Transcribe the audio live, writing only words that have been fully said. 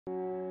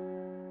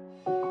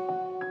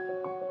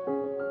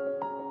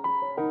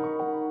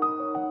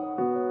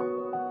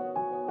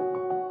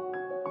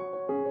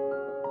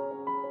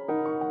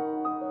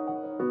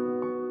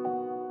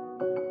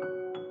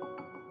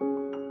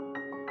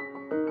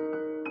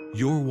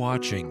You're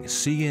watching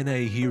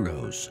CNA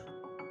Heroes.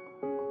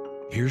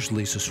 Here's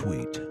Lisa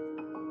Sweet.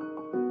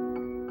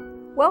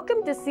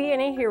 Welcome to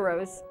CNA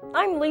Heroes.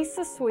 I'm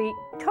Lisa Sweet,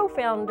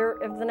 co-founder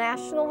of the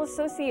National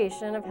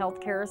Association of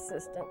Healthcare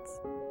Assistants.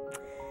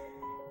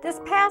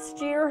 This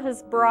past year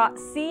has brought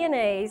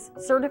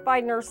CNAs,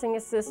 certified nursing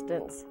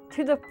assistants,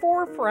 to the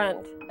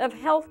forefront of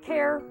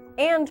healthcare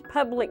and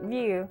public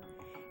view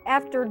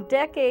after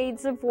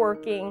decades of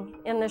working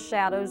in the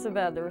shadows of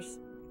others.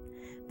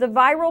 The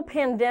viral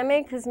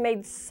pandemic has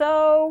made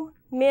so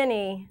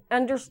many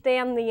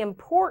understand the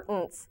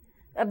importance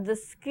of the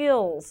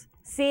skills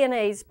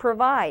CNAs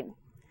provide.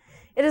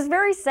 It is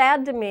very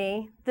sad to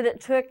me that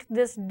it took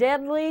this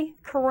deadly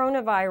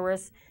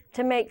coronavirus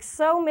to make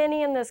so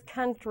many in this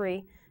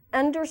country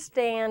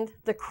understand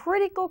the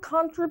critical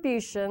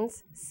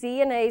contributions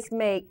CNAs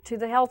make to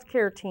the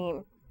healthcare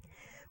team.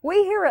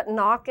 We here at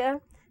NAHCA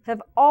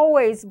have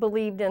always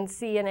believed in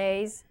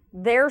CNAs,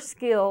 their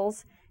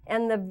skills,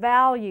 and the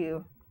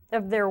value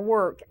of their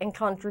work and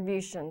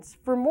contributions.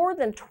 For more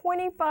than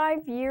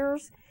 25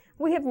 years,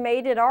 we have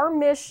made it our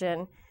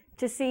mission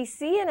to see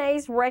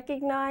CNAs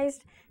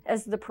recognized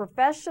as the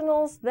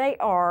professionals they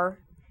are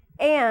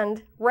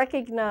and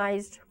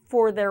recognized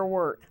for their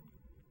work.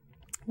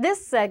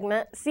 This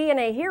segment,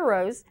 CNA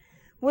Heroes,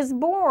 was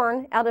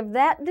born out of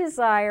that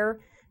desire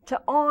to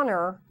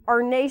honor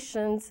our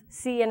nation's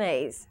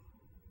CNAs.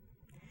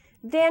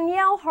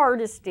 Danyel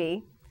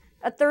Hardisty,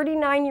 a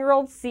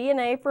 39-year-old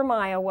CNA from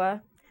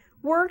Iowa,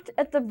 worked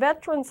at the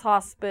Veterans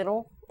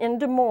Hospital in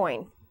Des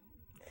Moines.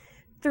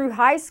 Through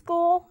high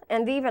school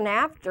and even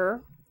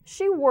after,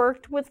 she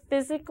worked with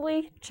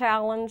physically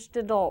challenged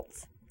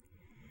adults.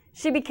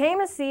 She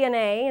became a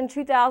CNA in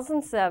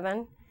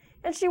 2007,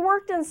 and she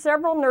worked in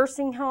several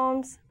nursing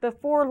homes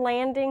before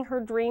landing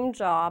her dream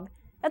job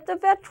at the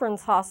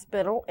Veterans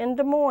Hospital in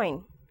Des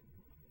Moines.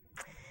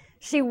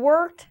 She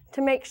worked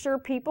to make sure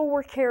people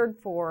were cared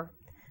for,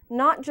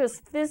 not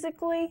just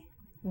physically,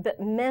 but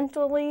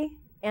mentally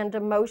and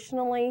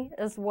emotionally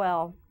as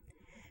well.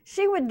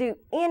 She would do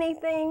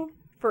anything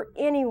for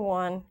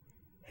anyone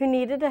who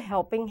needed a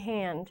helping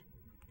hand.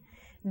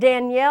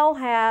 Danyel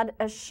had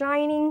a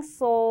shining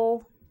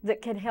soul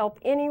that could help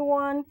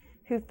anyone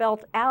who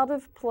felt out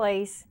of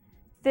place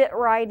fit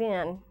right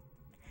in.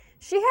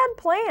 She had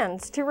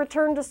plans to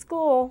return to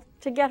school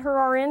to get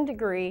her RN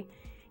degree,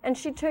 and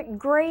she took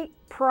great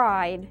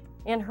pride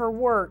in her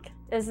work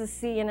as a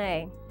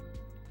CNA.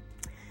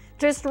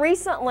 Just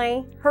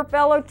recently, her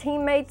fellow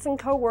teammates and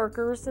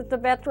coworkers at the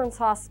Veterans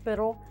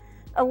Hospital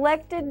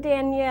elected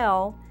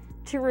Danyel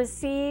to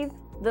receive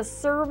the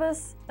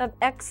Service of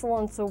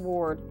Excellence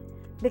Award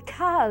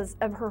because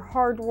of her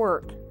hard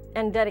work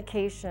and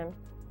dedication.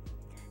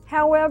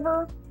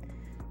 However,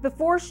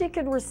 before she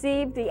could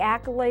receive the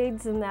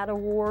accolades and that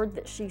award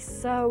that she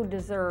so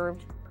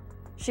deserved,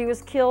 she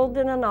was killed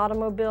in an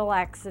automobile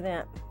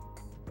accident.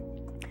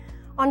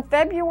 On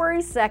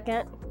February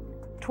 2nd,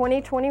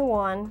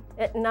 2021,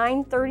 at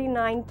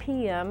 9:39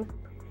 p.m.,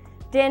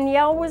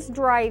 Danyel was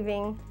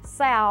driving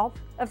south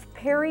of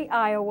Perry,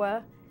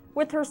 Iowa,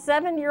 with her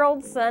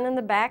 7-year-old son in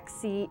the back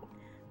seat,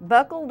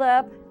 buckled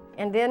up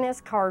and in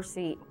his car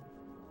seat.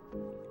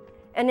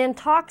 An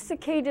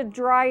intoxicated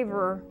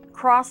driver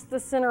crossed the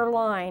center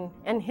line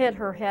and hit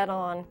her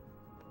head-on.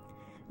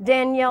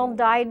 Danyel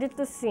died at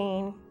the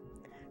scene.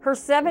 Her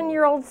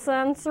 7-year-old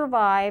son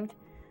survived,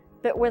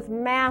 but with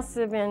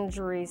massive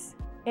injuries,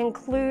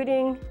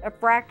 including a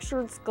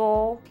fractured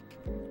skull,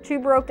 2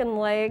 broken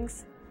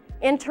legs,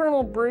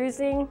 internal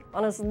bruising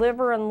on his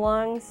liver and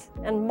lungs,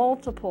 and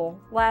multiple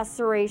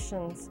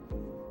lacerations.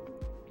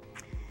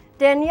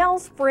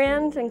 Danyel's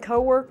friend and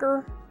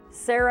coworker,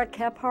 Sarah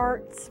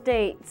Kephart,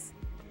 states,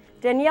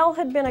 "Danyel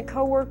had been a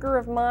coworker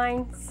of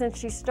mine since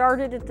she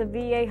started at the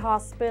VA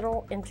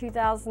hospital in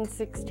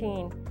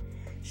 2016.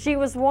 She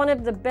was one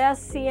of the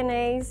best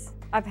CNAs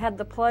I've had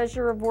the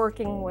pleasure of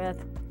working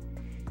with.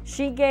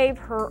 She gave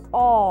her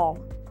all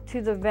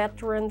to the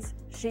veterans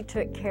she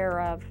took care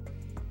of."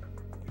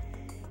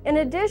 In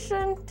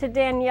addition to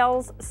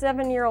Danyel's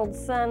 7-year-old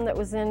son that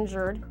was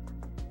injured,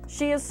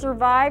 she is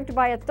survived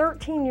by a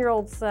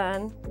 13-year-old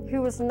son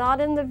who was not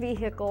in the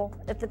vehicle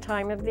at the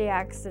time of the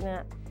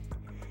accident.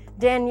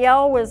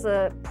 Danyel was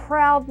a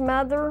proud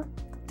mother,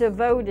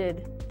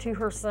 devoted to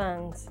her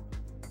sons.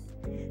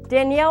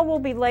 Danyel will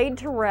be laid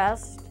to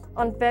rest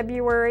on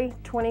February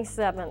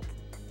 27th.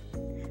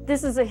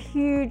 This is a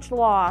huge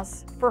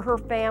loss for her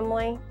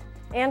family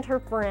and her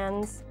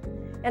friends,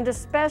 and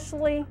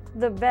especially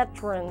the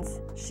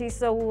veterans she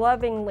so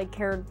lovingly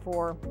cared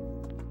for.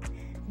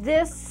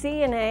 This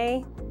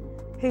CNA,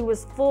 who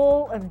was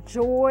full of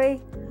joy,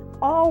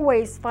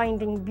 always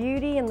finding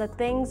beauty in the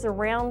things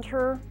around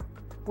her,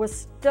 was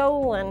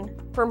stolen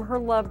from her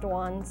loved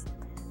ones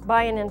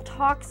by an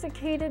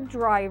intoxicated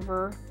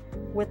driver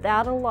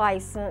without a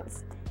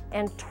license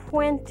and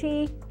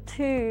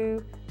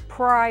 22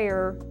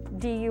 prior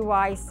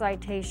DUI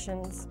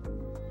citations.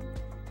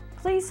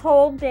 Please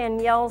hold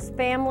Danyel's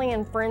family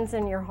and friends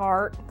in your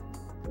heart,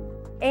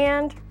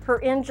 and her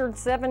injured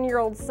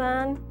 7-year-old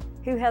son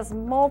who has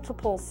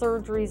multiple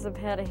surgeries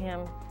ahead of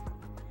him.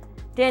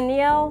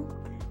 Danyel,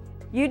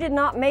 you did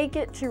not make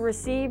it to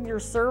receive your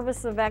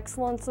Service of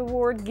Excellence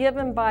Award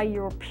given by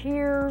your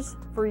peers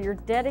for your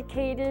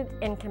dedicated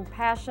and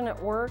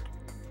compassionate work,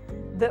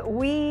 but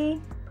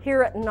we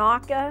here at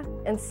NAHCA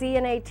and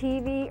CNA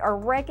TV are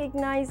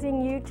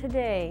recognizing you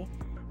today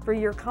for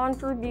your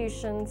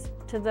contributions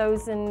to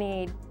those in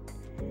need.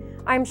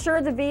 I'm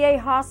sure the VA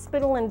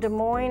hospital in Des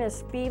Moines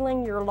is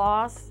feeling your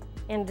loss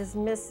and is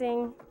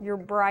missing your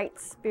bright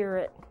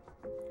spirit.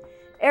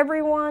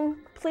 Everyone,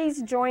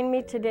 please join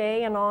me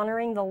today in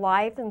honoring the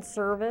life and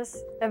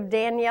service of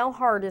Danyel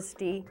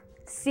Hardisty,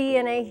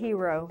 CNA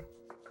hero.